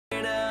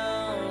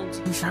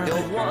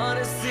You'll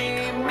wanna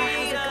see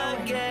me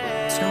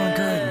again. It's going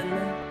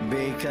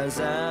good. Because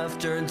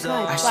after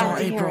dark, I saw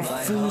April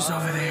Fooze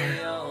over there.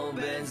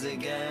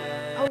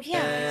 Oh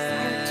yeah,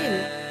 I saw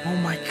her too. Oh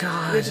my It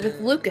god. was with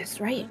Lucas,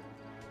 right?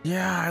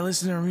 Yeah, I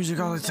listen to her music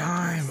all the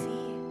time.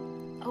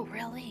 Oh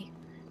really?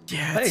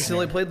 Yeah, Hey, she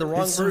only played the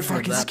wrong it's so version of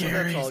fucking that, but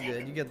scary. that's all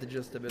good. You get the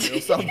gist of it.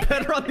 It'll sound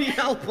better on the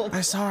album.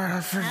 I saw her. I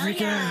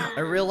freaking out.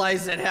 I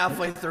realized it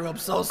halfway through. I'm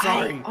so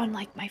sorry. On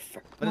like my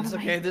first. But it's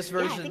okay. This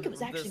version. Yeah, I think it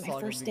was actually this my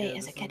song first will be day good.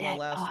 as a This is cadet. my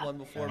last one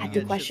before I we had get to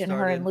shit question her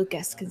started. and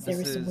Lucas because there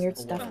was This some is weird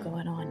the stuff one.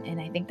 going on, and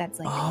I think that's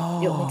like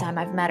the only time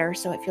I've met her,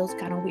 so it feels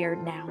kind of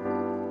weird now.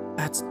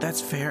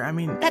 That's fair. I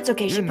mean, That's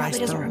okay. She you're probably nice,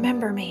 doesn't though.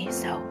 remember me,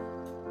 so.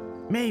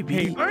 Maybe.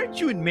 Hey, aren't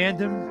you in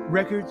Mandem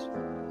Records?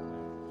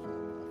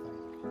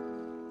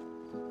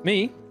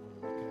 Me?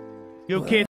 You okay?